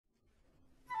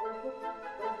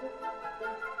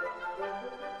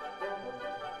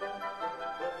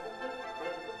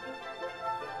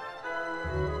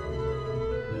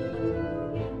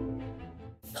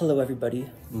Hello everybody,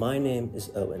 my name is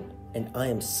Owen, and I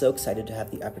am so excited to have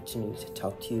the opportunity to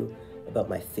talk to you about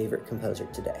my favorite composer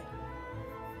today.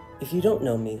 If you don't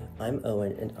know me, I'm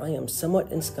Owen, and I am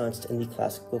somewhat ensconced in the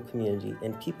classical community,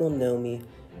 and people know me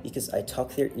because I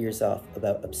talk their ears off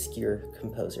about obscure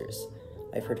composers.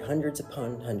 I've heard hundreds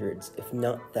upon hundreds, if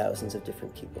not thousands of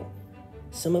different people.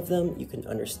 Some of them you can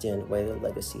understand why their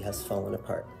legacy has fallen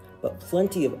apart, but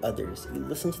plenty of others, you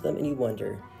listen to them and you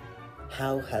wonder,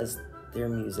 how has their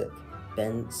music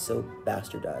been so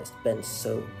bastardized, been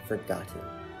so forgotten?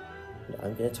 And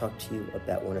I'm going to talk to you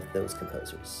about one of those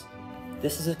composers.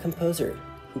 This is a composer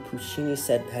who Puccini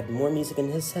said had more music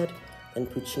in his head than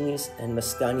Puccini's and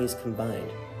Mascagni's combined.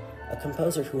 A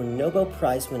composer who a Nobel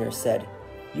Prize winner said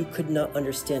you could not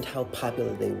understand how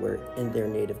popular they were in their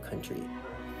native country.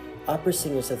 Opera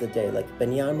singers of the day like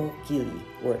Beniamino Gigli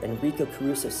or Enrico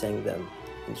Caruso sang them,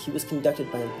 and he was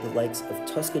conducted by the likes of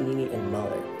Toscanini and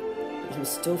Mahler. He was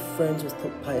still friends with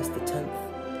Pope Pius X,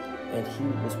 and he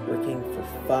was working for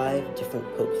 5 different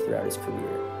popes throughout his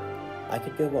career. I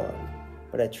could go on,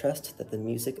 but I trust that the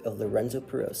music of Lorenzo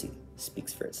Perosi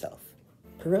speaks for itself.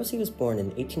 Perosi was born in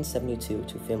 1872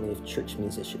 to a family of church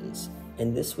musicians,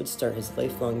 and this would start his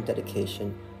lifelong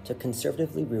dedication to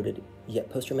conservatively rooted, yet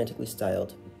post-romantically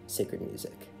styled, sacred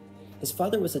music. His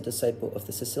father was a disciple of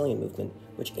the Sicilian movement,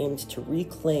 which aimed to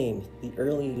reclaim the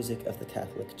early music of the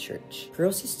Catholic Church.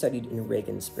 Perosi studied in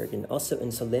Regensburg and also in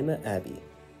Solema Abbey.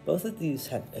 Both of these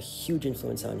had a huge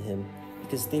influence on him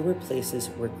because they were places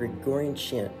where Gregorian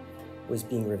chant was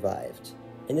being revived.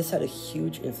 And this had a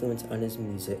huge influence on his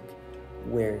music,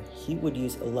 where he would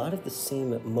use a lot of the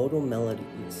same modal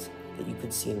melodies that you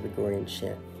could see in Gregorian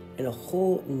chant in a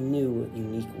whole new,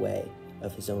 unique way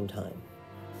of his own time.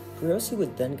 Perosi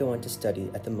would then go on to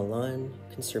study at the Milan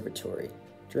Conservatory,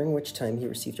 during which time he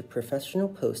received a professional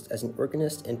post as an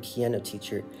organist and piano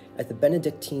teacher at the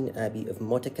Benedictine Abbey of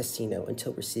Monte Cassino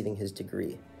until receiving his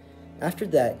degree. After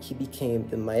that, he became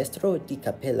the Maestro di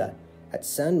Cappella at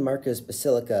San Marco's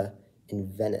Basilica in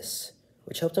Venice,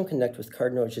 which helped him connect with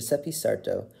Cardinal Giuseppe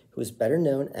Sarto, who is better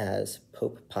known as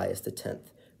Pope Pius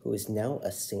X, who is now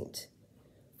a saint.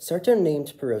 Sarto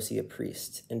named Perosi a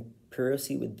priest, and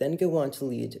Perosi would then go on to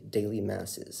lead daily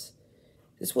masses.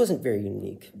 This wasn't very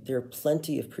unique. There are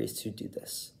plenty of priests who do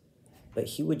this, but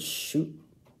he would shoot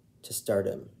to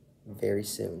stardom very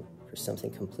soon for something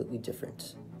completely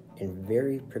different and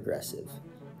very progressive,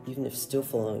 even if still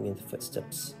following in the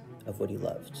footsteps of what he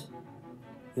loved.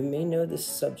 You may know this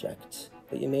subject,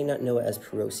 but you may not know it as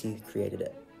Perosi created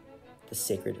it, the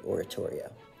sacred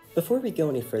oratorio. Before we go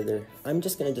any further, I'm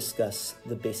just going to discuss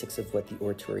the basics of what the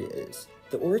oratorio is.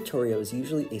 The oratorio is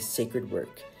usually a sacred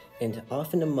work, and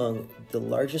often among the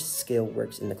largest scale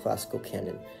works in the classical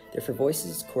canon. They're for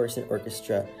voices, chorus, and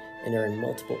orchestra, and are in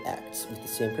multiple acts with the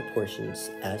same proportions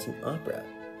as an opera,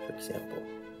 for example.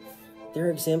 There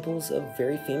are examples of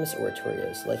very famous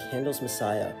oratorios like Handel's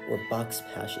Messiah or Bach's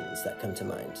Passions that come to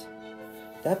mind.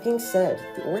 That being said,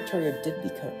 the oratorio did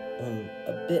become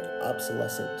a bit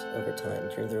obsolescent over time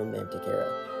during the Romantic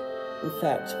era. In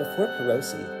fact, before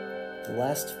Perosi, the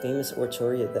last famous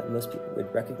oratorio that most people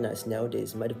would recognize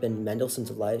nowadays might have been Mendelssohn's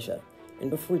Elijah,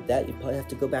 and before that you'd probably have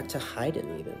to go back to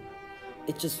Haydn even.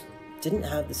 It just didn't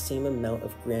have the same amount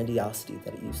of grandiosity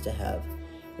that it used to have,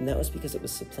 and that was because it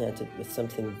was supplanted with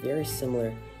something very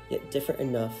similar, yet different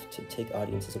enough to take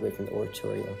audiences away from the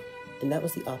oratorio, and that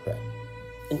was the opera.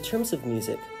 In terms of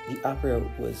music, the opera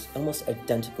was almost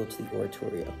identical to the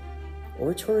oratorio.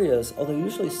 Oratorios, although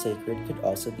usually sacred, could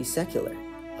also be secular.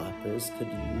 Operas could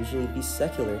usually be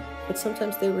secular, but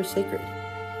sometimes they were sacred.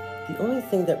 The only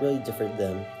thing that really differed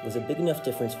them was a big enough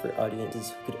difference for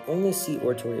audiences who could only see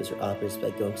oratorios or operas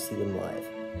by going to see them live.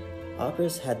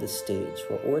 Operas had the stage,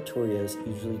 while oratorios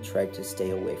usually tried to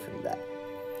stay away from that.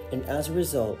 And as a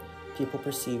result, people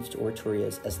perceived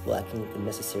oratorios as lacking the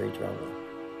necessary drama.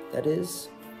 That is,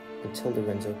 until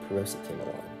Lorenzo Perosi came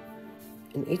along.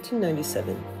 In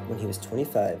 1897, when he was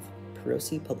 25,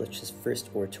 Perosi published his first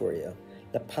oratorio,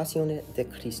 La Passione de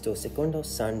Cristo secondo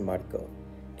San Marco,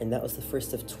 and that was the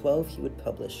first of 12 he would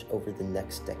publish over the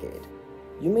next decade.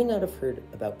 You may not have heard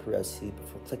about Perosi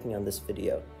before clicking on this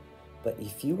video, but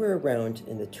if you were around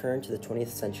in the turn to the 20th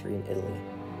century in Italy,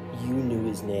 you knew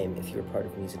his name if you were part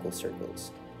of musical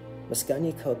circles.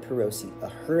 Mascagni called Perosi a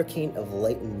hurricane of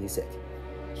light and music.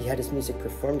 He had his music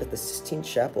performed at the Sistine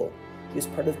Chapel. He was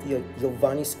part of the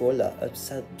Giovanni Scola, a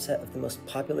subset of the most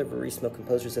popular Verissimo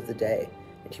composers of the day.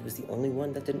 And he was the only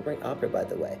one that didn't write opera, by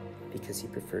the way, because he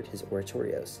preferred his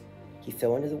oratorios. He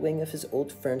fell under the wing of his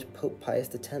old friend Pope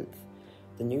Pius X.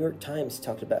 The New York Times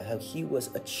talked about how he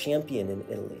was a champion in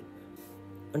Italy.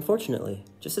 Unfortunately,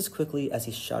 just as quickly as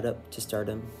he shot up to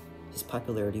stardom, his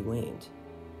popularity waned.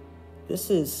 This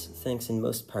is, thanks in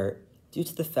most part, due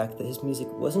to the fact that his music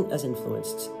wasn't as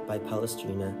influenced by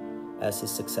Palestrina as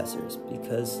his successors,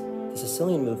 because the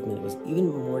Sicilian movement was even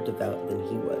more devout than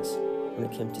he was when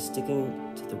it came to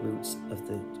sticking to the roots of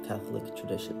the Catholic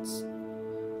traditions.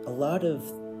 A lot of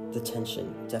the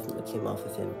tension definitely came off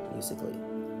of him musically.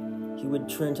 He would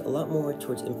trend a lot more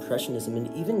towards Impressionism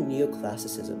and even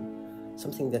Neoclassicism,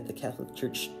 something that the Catholic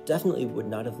Church definitely would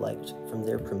not have liked from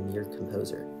their premier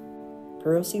composer.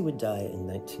 Perosi would die in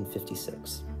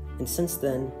 1956, and since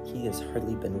then, he has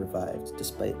hardly been revived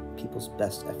despite people's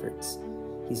best efforts.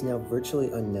 He's now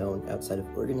virtually unknown outside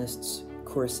of organists,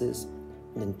 choruses,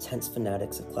 and intense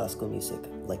fanatics of classical music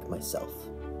like myself.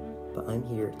 But I'm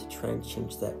here to try and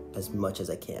change that as much as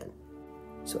I can.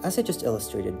 So as I just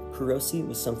illustrated, Perosi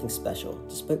was something special,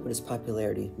 despite what his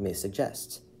popularity may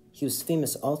suggest. He was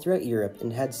famous all throughout Europe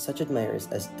and had such admirers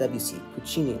as Debussy,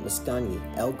 Puccini, Mascagni,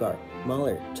 Elgar,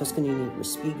 Mahler, Toscanini,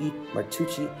 Respighi,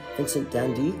 Martucci, Vincent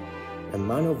d'Indy,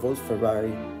 Ermanno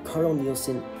Volferrari, Carl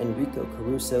Nielsen, Enrico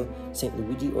Caruso, St.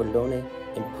 Luigi Orlone,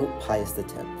 and Pope Pius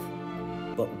X.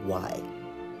 But why?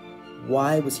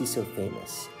 Why was he so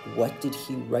famous? What did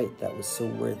he write that was so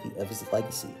worthy of his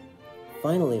legacy?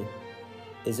 Finally,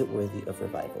 is it worthy of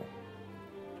revival?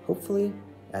 Hopefully,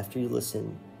 after you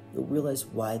listen, you'll realize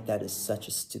why that is such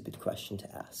a stupid question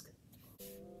to ask.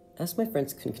 As my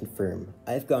friends can confirm,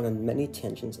 I've gone on many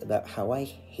tangents about how I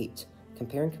hate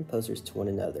comparing composers to one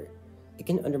another. It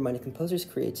can undermine a composer's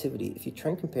creativity if you try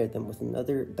and compare them with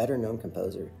another better-known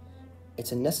composer.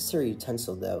 It's a necessary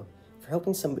utensil, though, for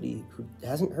helping somebody who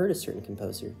hasn't heard a certain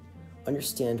composer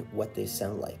understand what they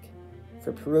sound like.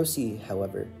 For Perosi,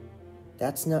 however,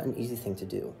 that's not an easy thing to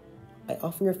do. I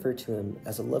often refer to him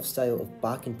as a love style of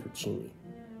Bach and Puccini,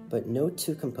 but no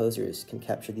two composers can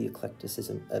capture the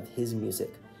eclecticism of his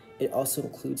music. It also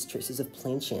includes traces of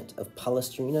plain chant, of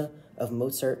Palestrina, of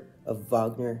Mozart, of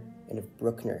Wagner, and of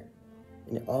Bruckner,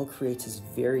 and it all creates his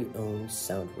very own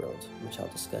sound world, which I'll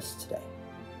discuss today.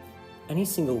 Any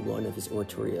single one of his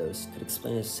oratorios could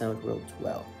explain his sound world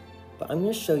well, but I'm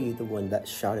going to show you the one that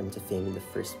shot him to fame in the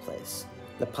first place,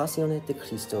 La Passione di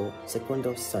Cristo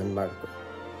secondo San Marco.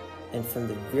 And from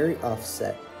the very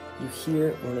offset, you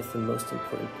hear one of the most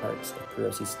important parts of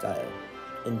Perosi's style,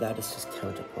 and that is his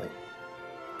counterpoint.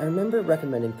 I remember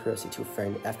recommending Perosi to a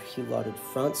friend after he lauded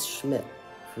Franz Schmidt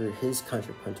for his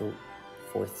contrapuntal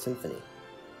Fourth Symphony.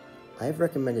 I have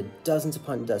recommended dozens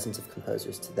upon dozens of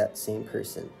composers to that same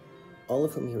person, all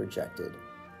of whom he rejected,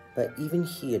 but even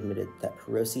he admitted that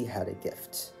Perosi had a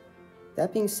gift.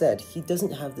 That being said, he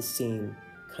doesn't have the same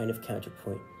kind of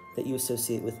counterpoint that you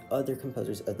associate with other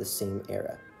composers of the same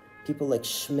era. People like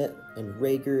Schmidt and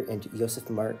Reger and Joseph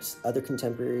Marx, other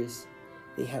contemporaries,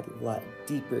 they had a lot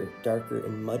deeper, darker,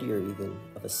 and muddier even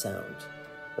of a sound.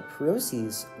 But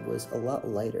Perosi's was a lot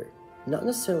lighter, not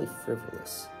necessarily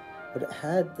frivolous, but it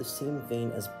had the same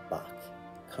vein as Bach,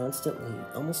 constantly,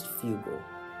 almost fugal.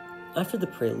 After the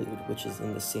prelude, which is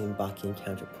in the same Bachian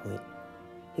counterpoint,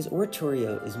 his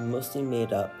oratorio is mostly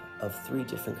made up of three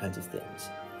different kinds of things.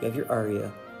 You have your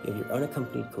aria, you have your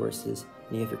unaccompanied choruses,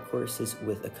 and you have your choruses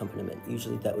with accompaniment.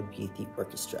 Usually that would be the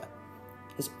orchestra.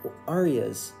 His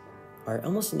arias are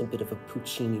almost in a bit of a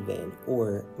Puccini vein,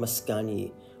 or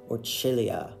Mascagni, or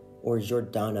Celia, or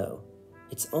Giordano.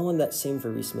 It's all in that same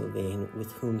Verissimo vein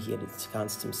with whom he had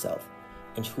ensconced himself,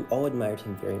 and who all admired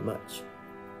him very much.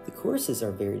 The choruses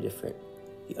are very different.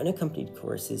 The unaccompanied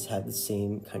choruses have the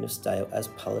same kind of style as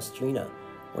Palestrina,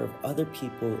 or of other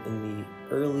people in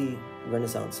the early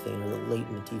Renaissance vein or the late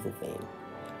medieval vein.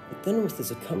 But then with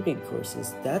his accompanied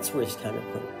choruses, that's where his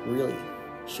counterpoint really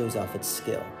shows off its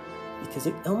skill, because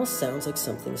it almost sounds like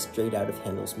something straight out of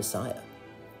Handel's Messiah.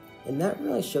 And that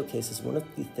really showcases one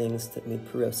of the things that made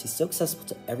Perosi so accessible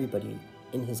to everybody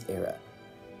in his era.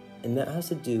 And that has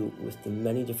to do with the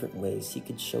many different ways he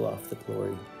could show off the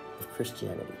glory of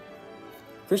Christianity.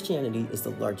 Christianity is the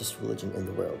largest religion in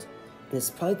the world, and it's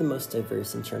probably the most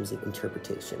diverse in terms of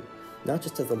interpretation, not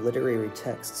just of the literary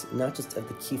texts, not just of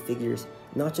the key figures,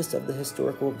 not just of the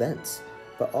historical events,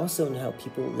 but also in how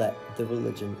people let the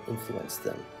religion influence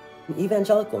them. An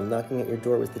evangelical knocking at your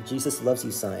door with the Jesus loves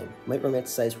you sign might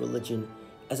romanticize religion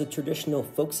as a traditional,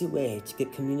 folksy way to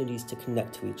get communities to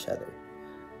connect to each other.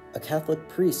 A Catholic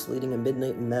priest leading a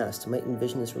midnight mass might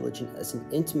envision his religion as an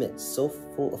intimate,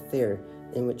 soulful affair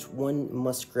in which one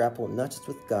must grapple not just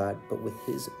with God, but with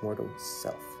his mortal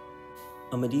self.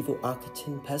 A medieval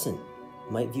Occitan peasant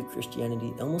might view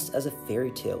Christianity almost as a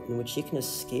fairy tale in which he can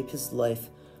escape his life,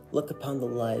 look upon the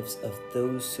lives of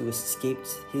those who escaped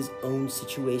his own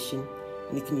situation,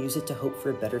 and he can use it to hope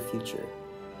for a better future.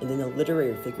 And then a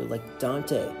literary figure like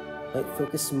Dante might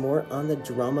focus more on the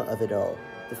drama of it all,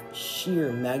 the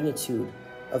sheer magnitude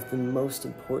of the most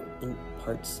important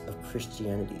parts of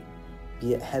Christianity,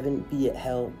 be it heaven, be it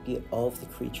hell, be it all of the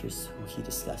creatures who he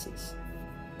discusses.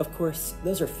 Of course,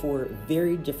 those are 4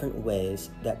 very different ways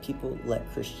that people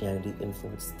let Christianity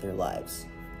influence their lives.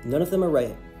 None of them are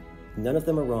right, none of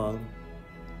them are wrong.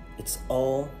 It's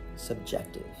all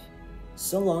subjective.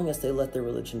 So long as they let their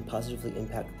religion positively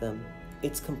impact them,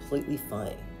 it's completely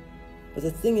fine. But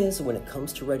the thing is, when it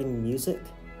comes to writing music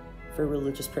for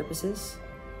religious purposes,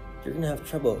 you're going to have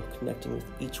trouble connecting with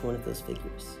each one of those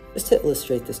figures. Just to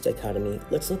illustrate this dichotomy,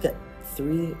 let's look at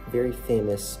 3 very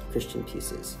famous Christian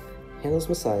pieces: Handel's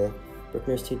Messiah,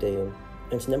 Bruckner's Te Deum,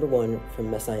 and number 1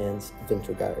 from Messiaen's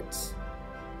Wintergarts.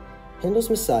 Handel's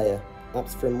Messiah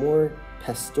opts for a more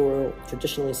pastoral,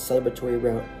 traditionally celebratory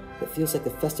route that feels like a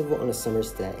festival on a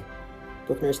summer's day.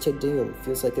 Bruckner's Te Deum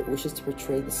feels like it wishes to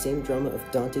portray the same drama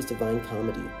of Dante's Divine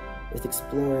Comedy, with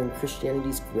exploring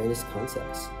Christianity's grandest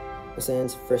concepts.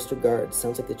 Messiaen's First Regard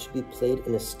sounds like it should be played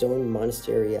in a stone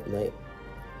monastery at night.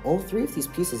 All 3 of these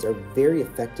pieces are very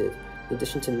effective, in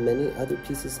addition to many other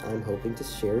pieces I'm hoping to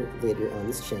share later on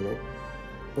this channel.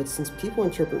 But since people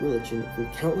interpret religion in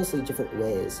countlessly different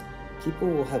ways, people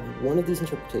will have one of these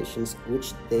interpretations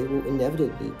which they will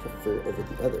inevitably prefer over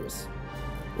the others.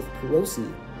 With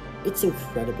Perosi, it's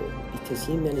incredible because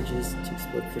he manages to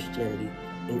explore Christianity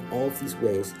in all of these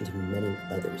ways and many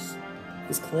others.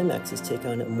 His climaxes take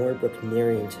on a more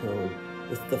Brucknerian tone,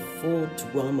 with the full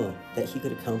drama that he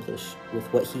could accomplish with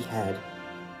what he had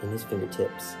in his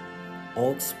fingertips,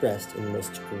 all expressed in the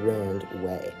most grand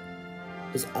way.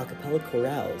 His a cappella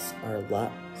chorales are a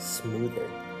lot smoother,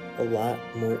 a lot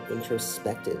more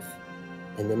introspective,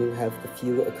 and then you have the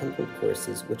fugue accompanied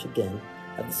choruses, which again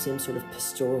have the same sort of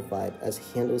pastoral vibe as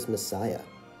Handel's Messiah.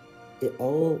 It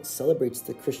all celebrates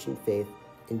the Christian faith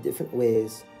in different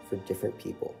ways for different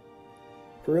people.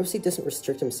 Perosi doesn't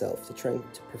restrict himself to trying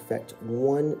to perfect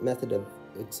one method of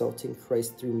exalting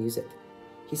Christ through music.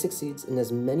 He succeeds in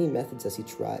as many methods as he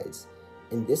tries,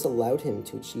 and this allowed him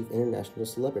to achieve international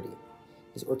celebrity.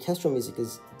 His orchestral music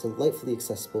is delightfully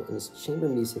accessible, and his chamber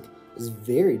music is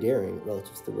very daring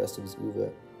relative to the rest of his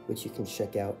oeuvre, which you can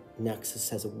check out. Naxos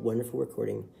has a wonderful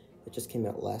recording that just came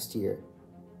out last year.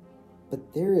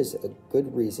 But there is a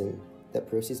good reason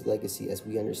that Perosi's legacy, as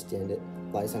we understand it,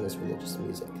 lies on his religious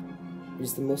music. It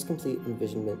is the most complete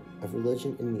envisionment of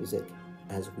religion and music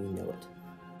as we know it.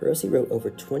 Perosi wrote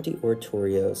over 20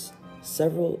 oratorios,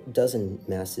 several dozen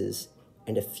masses,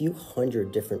 and a few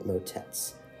hundred different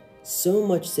motets. So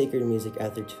much sacred music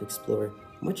out there to explore,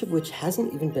 much of which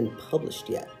hasn't even been published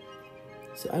yet.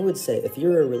 So I would say, if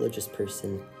you're a religious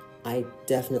person, I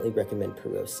definitely recommend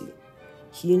Perosi.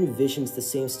 He envisions the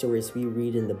same stories we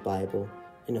read in the Bible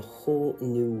in a whole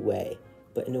new way,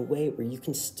 but in a way where you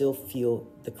can still feel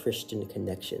the Christian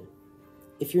connection.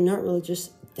 If you're not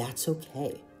religious, that's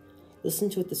okay. Listen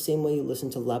to it the same way you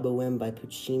listen to La Bohème by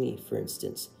Puccini, for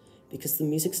instance, because the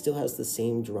music still has the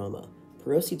same drama.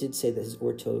 Perosi did say that his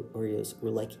oratorios were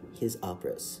like his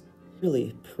operas.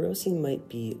 Really, Perosi might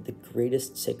be the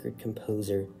greatest sacred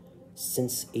composer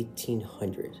since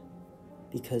 1800,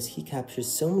 because he captures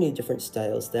so many different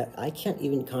styles that I can't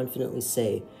even confidently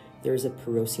say there is a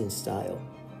Perosian style.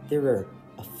 There are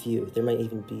a few. There might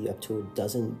even be up to a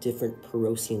dozen different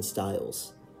Perosian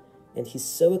styles. And he's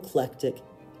so eclectic,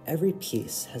 every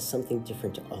piece has something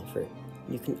different to offer.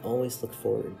 You can always look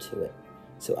forward to it.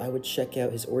 So I would check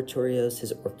out his oratorios.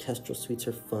 His orchestral suites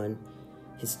are fun.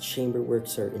 His chamber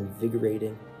works are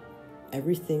invigorating.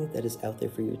 Everything that is out there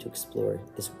for you to explore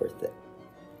is worth it.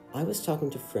 I was talking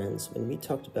to friends when we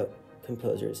talked about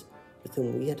composers with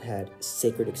whom we had had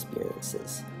sacred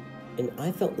experiences, and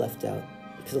I felt left out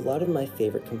because a lot of my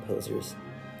favorite composers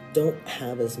don't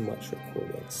have as much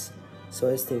recordings. So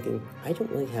I was thinking, I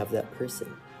don't really have that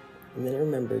person. And then I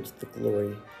remembered the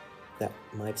glory that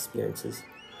my experiences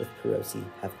with Perosi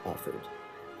have offered.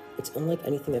 It's unlike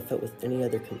anything I've felt with any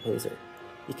other composer,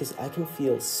 because I can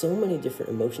feel so many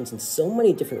different emotions in so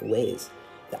many different ways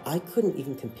that I couldn't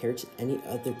even compare to any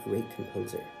other great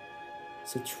composer.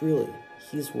 So truly,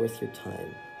 he is worth your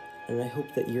time, and I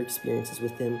hope that your experiences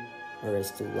with him are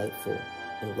as delightful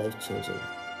and life-changing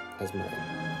as mine.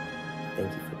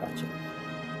 Thank you for watching.